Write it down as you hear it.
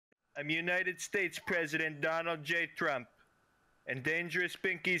I'm United States President Donald J. Trump, and Dangerous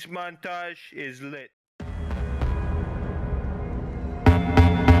Pinky's montage is lit.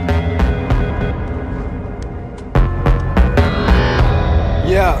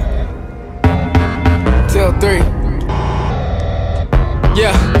 Yeah. Till 3.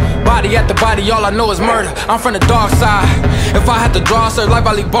 Yeah. Body at the body, all I know is murder. I'm from the dark side. If I had to draw, serve like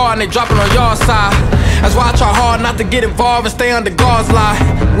volleyball and they dropping on your side. That's why I try hard not to get involved and stay under God's lie.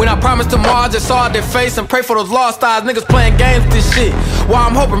 When I promised tomorrow, I just saw their face and pray for those lost eyes. Niggas playing games with this shit while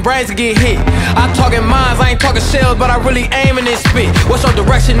I'm hoping brains to get hit. I talking minds, I ain't talking shells, but I really aim in this spit. What's your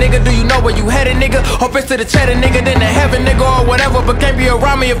direction, nigga? Do you know where you headed, nigga? Hope it's to the cheddar, nigga, then to heaven, nigga, or whatever. But can't be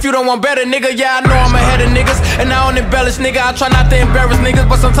around me if you don't want better, nigga. Yeah, I know I'm ahead of niggas, and I don't embellish, nigga. I try not to embarrass niggas,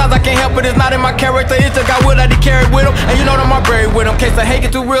 but sometimes I can't help it. It's not in my character. It's just got wood that he carried with him, and you know that I'm buried with him. Case the hate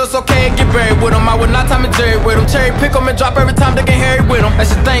get too real, so can't get buried with him. I would not time and Jerry with him. Cherry pick him and drop every time they can Harry with him. I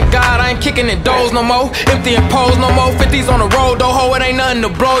should thank God I ain't kicking in doors no more, emptying poles no more. 50s on the road, though, ho, it ain't nothing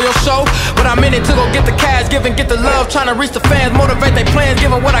to blow your show. But I'm in it to go get the cash, give and get the love, trying to reach the fans, motivate their plans,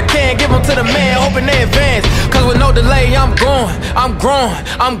 giving what I can, give them to the man, hoping they advance. Cause with no delay, I'm going, I'm growing,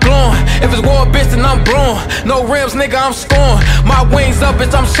 I'm glowing. If it's war, bitch, then I'm blowing. No rims, nigga, I'm scoring. My wings up,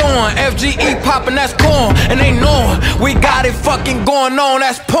 bitch, I'm soaring. FGE poppin', that's corn, and they knowin' we got it fucking going on,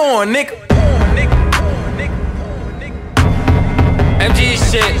 that's porn, nigga. MG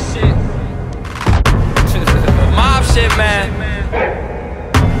shit. Mob shit, man.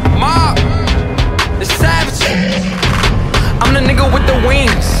 Mob. The savage. I'm the nigga with the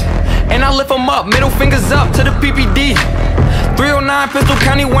wings, and I lift them up, middle fingers up to the PPD. 309 Pistol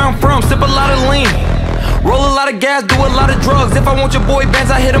County where I'm from, sip a lot of lean. Roll a lot of gas, do a lot of drugs. If I want your boy bands,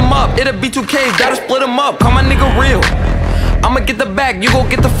 I hit him up. It'll be 2Ks, gotta split him up. Call my nigga real. I'ma get the back, you gon'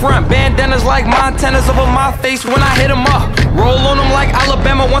 get the front. Bandanas like Montanas over my face when I hit him up. Roll on him like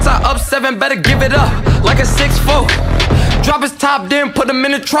Alabama, once I up 7, better give it up like a 6'4". Drop his top, then put him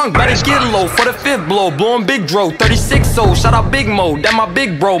in the trunk. Better get low for the 5th blow. Blowing big dro, 36-0. Shout out Big Mo, that my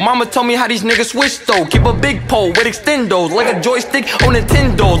big bro. Mama told me how these niggas switch though. Keep a big pole with extendos, like a joystick on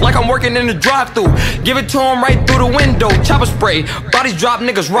Nintendos. Like I'm working in the drive-thru. Give it to him right through the window. Chopper spray, bodies drop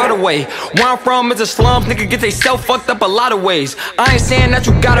niggas right away. Where I'm from is the slums, nigga get they self fucked up a lot of ways. I ain't saying that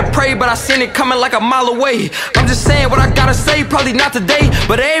you gotta pray, but I seen it coming like a mile away. I'm just saying what I gotta say, probably not today,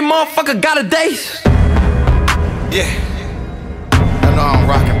 but every motherfucker got a day. Yeah. I know I'm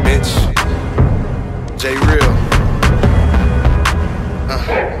rockin', bitch. J Real.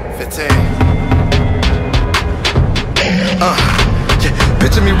 15.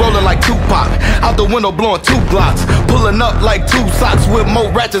 Picture me rolling like Tupac, out the window blowing 2 Glocks, pulling up like 2 socks with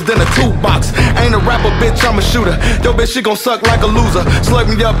more ratchets than a toolbox. Ain't a rapper, bitch, I'm a shooter. Yo, bitch, she gon' suck like a loser. Slug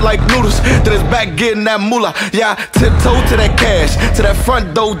me up like noodles, then it's back getting that moolah. Yeah, I tiptoe to that cash, to that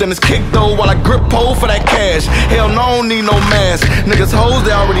front door, then it's kick though while I grip pole for that cash. Hell no, I don't need no mask. Niggas hoes,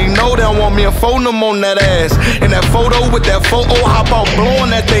 they already know they don't want me to phone them on that ass. In that photo with that photo, hop out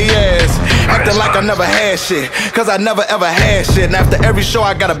blowing at they ass. Acting like I never had shit, cause I never ever had shit. And after every show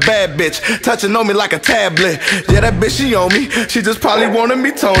I got a bad bitch touching on me like a tablet. Yeah, that bitch, she on me. She just probably wanted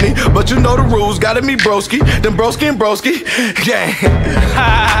me Tony, but you know the rules, gotta be broski, then broski and broski. Gang.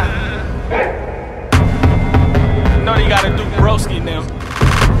 Know you gotta do broski now.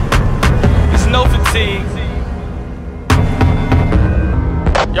 It's no fatigue.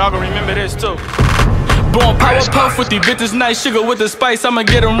 Y'all gonna remember this too. Blowing power puff with these bitches, nice sugar with the spice. I'ma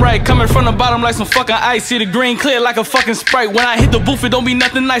get them right, coming from the bottom like some fucking ice. See the green clear like a fucking Sprite. When I hit the booth, it don't be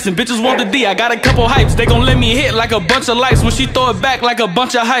nothing nice. And bitches want the D, I got a couple hypes. They gon' let me hit like a bunch of lights. When she throw it back like a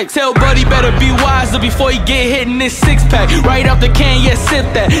bunch of hype. Tell buddy better be wiser before he get hit in this 6-pack. Right out the can, yeah, sip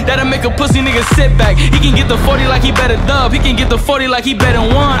that. That'll make a pussy nigga sit back. He can get the 40 like he better dub. He can get the 40 like he better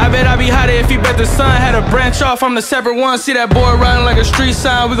won. I bet I be hotter if he bet the sun had a branch off from the separate one. See that boy riding like a street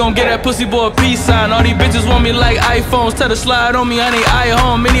sign. We gon' get that pussy boy a peace sign. All these bitches want me like iPhones, tell to slide on me, I need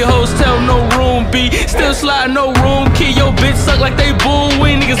iHome. Many hoes tell no room B, still slide no room key. Yo bitch suck like they boo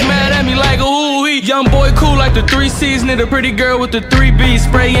wee, niggas mad at me like a ooh-wee. Young boy cool like the 3 C's, need a pretty girl with the 3 B's.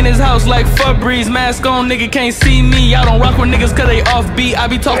 Spray in his house like Febreze, mask on, nigga can't see me. I don't rock with niggas cause they offbeat. I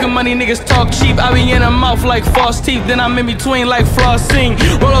be talking money, niggas talk cheap. I be in her mouth like false teeth, then I'm in between like flossing.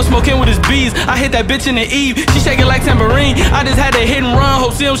 Rolo smoking with his bees, I hit that bitch in the eve. She shaking like tambourine, I just had to hit and run.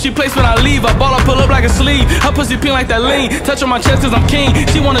 Hope see him, she plays when I leave. I ball, I pull up like a sleeve. Her pussy pink like that lean, touch on my chest cause I'm king.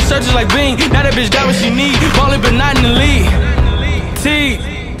 She wanna search it like Bing, now that bitch got what she need. Ballin' but not in the league. T.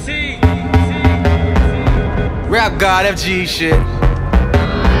 Rap God, FG shit.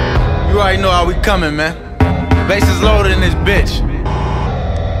 You already know how we coming, man. Bases loaded in this bitch.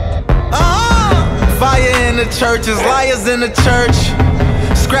 Fire in the churches, liars in the church.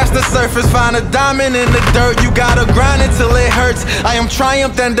 Scratch the the surface, find a diamond in the dirt. You gotta grind it till it hurts. I am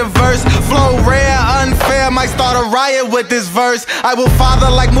triumphed and diverse, flow rare, unfair. Might start a riot with this verse. I will father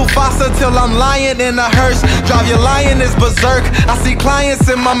like Mufasa till I'm lying in a hearse. Drive your lion is berserk. I see clients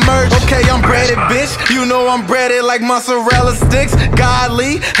in my merch. Okay, I'm breaded, bitch. You know I'm breaded like mozzarella sticks.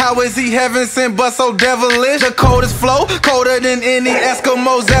 Godly, how is he heaven sent but so devilish? The coldest flow, colder than any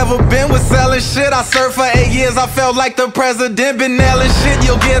Eskimo's ever been. With selling shit, I served for 8 years. I felt like the president, been nailing shit.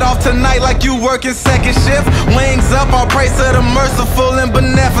 You'll get off tonight like you working second shift. Wings up, all praise to the merciful and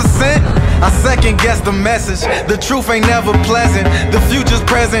beneficent. I second guess the message. The truth ain't never pleasant. The future's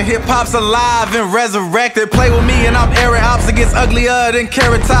present. Hip hop's alive and resurrected. Play with me and I'm airing ops. It gets uglier than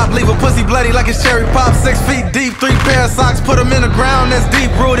Carrot Top. Leave a pussy bloody like it's cherry pop. 6 feet deep, 3 pair of socks. Put them in the ground that's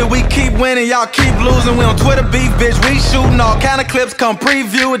deep rooted. We keep winning, y'all keep losing. We on Twitter beef, bitch. We shooting all kind of clips. Come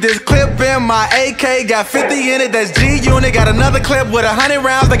preview with this clip in my AK. Got 50 in it, that's G-Unit. Got another clip with 100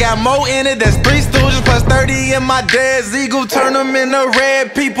 rounds. That got more in it. That's 3 Stooges plus 30 in my dad's Eagle. Turn them into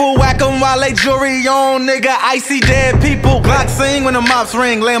red people. Whack them while they jury on, nigga. Icy dead people. Glock sing when the mops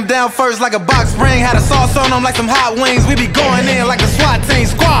ring. Lay them down first like a box spring. Had a sauce on them like some hot wings. We be going in like a SWAT team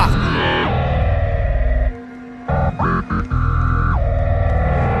squad.